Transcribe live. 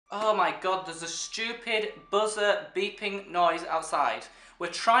Oh my god, there's a stupid buzzer beeping noise outside. We're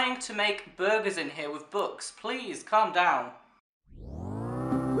trying to make burgers in here with books. Please, calm down.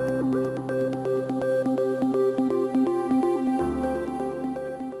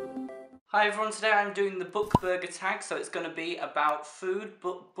 Hi everyone, today I'm doing the book burger tag, so it's going to be about food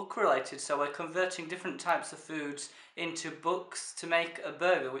but book related. So we're converting different types of foods into books to make a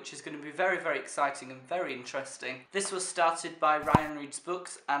burger, which is going to be very, very exciting and very interesting. This was started by Ryan Reads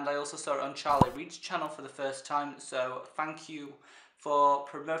Books, and I also saw it on Charlie Reads channel for the first time, so thank you for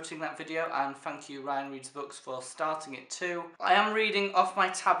promoting that video, and thank you Ryan Reads Books for starting it too. I am reading off my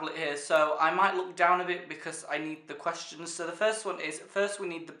tablet here, so I might look down a bit because I need the questions. So the first one is, first we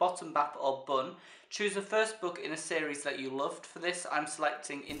need the bottom bap or bun. Choose the first book in a series that you loved. For this, I'm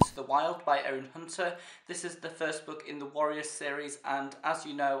selecting Into the Wild by Erin Hunter. This is the first book in the Warriors series, and as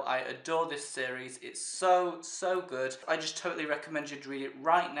you know, I adore this series. It's so good. I just totally recommend you to read it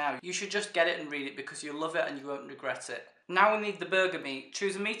right now. You should just get it and read it because you'll love it and you won't regret it. Now we need the burger meat.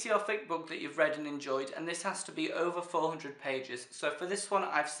 Choose a meaty or thick book that you've read and enjoyed, and this has to be over 400 pages. So for this one,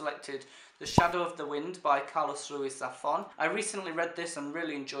 I've selected The Shadow of the Wind by Carlos Ruiz Zafón. I recently read this and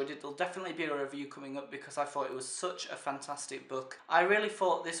really enjoyed it. There'll definitely be a review coming up because I thought it was such a fantastic book. I really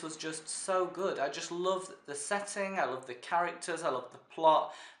thought this was just so good. I just loved the setting, I love the characters, I love the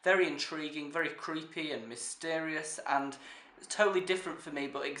plot. Very intriguing, very creepy and mysterious, and it's totally different for me,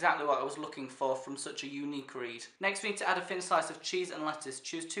 but exactly what I was looking for from such a unique read. Next, we need to add a thin slice of cheese and lettuce.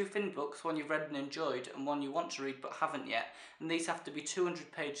 Choose two thin books, one you've read and enjoyed, and one you want to read but haven't yet, and these have to be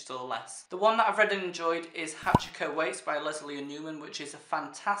 200 pages or less. The one that I've read and enjoyed is Hachiko Waits by Leslie Newman, which is a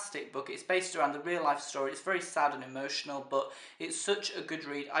fantastic book. It's based around a real life story. It's very sad and emotional, but it's such a good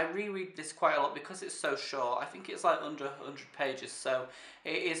read. I reread this quite a lot because it's so short. I think it's like under 100 pages, so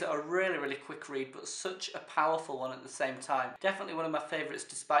it is a really quick read, but such a powerful one at the same time. Definitely one of my favourites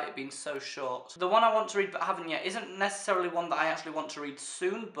despite it being so short. The one I want to read but haven't yet isn't necessarily one that I actually want to read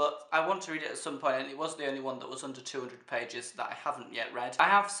soon, but I want to read it at some point, and it was the only one that was under 200 pages that I haven't yet read. I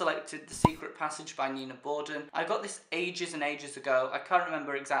have selected The Secret Passage by Nina Borden. I got this ages and ages ago. I can't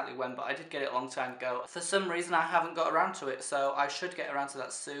remember exactly when, but I did get it a long time ago. For some reason I haven't got around to it, so I should get around to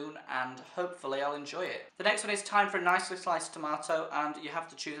that soon, and hopefully I'll enjoy it. The next one is Time for a Nicely Sliced Tomato, and you have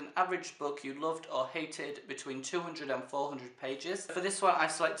to choose an average book you loved or hated between 200 and 400 pages. For this one, I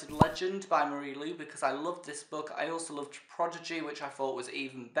selected Legend by Marie Lu because I loved this book. I also loved Prodigy, which I thought was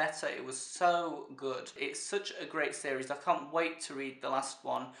even better. It was so good. It's such a great series. I can't wait to read the last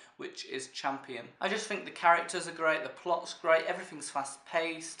one, which is Champion. I just think the characters are great, the plot's great, everything's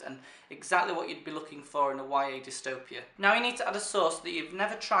fast-paced, and exactly what you'd be looking for in a YA dystopia. Now you need to add a sauce that you've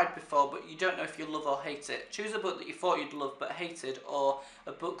never tried before, but you don't know if you love or hate it. Choose a book that you thought you'd love but hated, or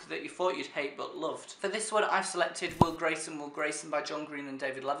a book that you thought you'd hate but loved. For this one, I've selected Will Grayson by John Green and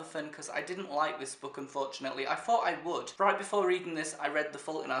David Levithan because I didn't like this book, unfortunately. I thought I would. Right before reading this, I read The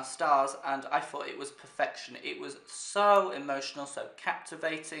Fault in Our Stars, and I thought it was perfection. It was so emotional, so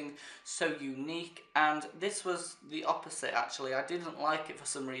captivating, so unique, and this was the opposite, actually. I didn't like it for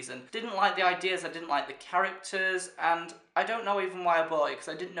some reason. Didn't like the ideas, I didn't like the characters, and I don't know even why I bought it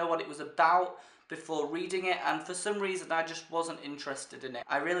because I didn't know what it was about before reading it, and for some reason I just wasn't interested in it.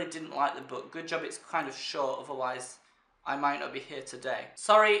 I really didn't like the book. Good job it's kind of short, otherwise I might not be here today.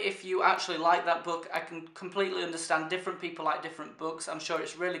 Sorry if you actually like that book. I can completely understand different people like different books. I'm sure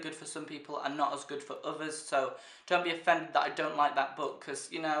it's really good for some people and not as good for others, so don't be offended that I don't like that book, because,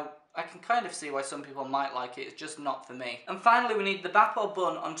 you know, I can kind of see why some people might like it, it's just not for me. And finally, we need the bap or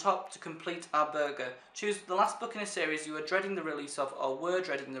bun on top to complete our burger. Choose the last book in a series you were dreading the release of or were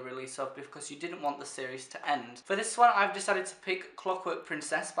dreading the release of because you didn't want the series to end. For this one, I've decided to pick Clockwork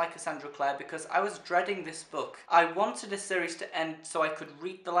Princess by Cassandra Clare because I was dreading this book. I wanted this series to end so I could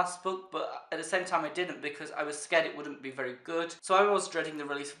read the last book, but at the same time I didn't because I was scared it wouldn't be very good. So I was dreading the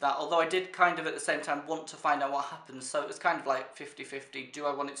release of that, although I did kind of at the same time want to find out what happens, so it was kind of like 50-50. Do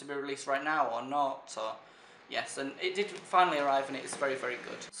I want it to be released right now or not? Or yes, and it did finally arrive, and it is very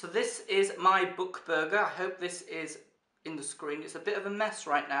good. So this is my book burger. I hope this is in the screen. It's a bit of a mess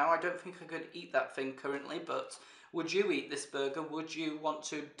right now. I don't think I could eat that thing currently, but would you eat this burger? Would you want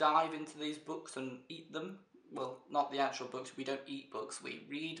to dive into these books and eat them? Well, not the actual books. We don't eat books, we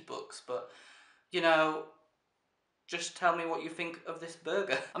read books, but, you know, just tell me what you think of this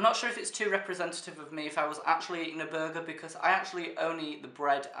burger. I'm not sure if it's too representative of me if I was actually eating a burger, because I actually only eat the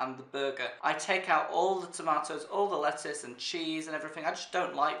bread and the burger. I take out all the tomatoes, all the lettuce and cheese and everything. I just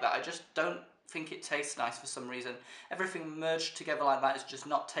don't like that. I just don't think it tastes nice for some reason. Everything merged together like that is just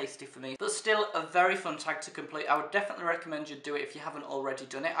not tasty for me. But still a very fun tag to complete. I would definitely recommend you do it if you haven't already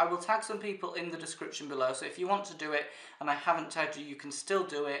done it. I will tag some people in the description below, so if you want to do it and I haven't tagged you, you can still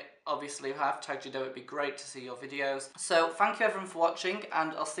do it. Obviously, if I have tagged you though, it'd be great to see your videos. So thank you everyone for watching,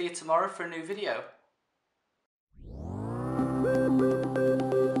 and I'll see you tomorrow for a new video.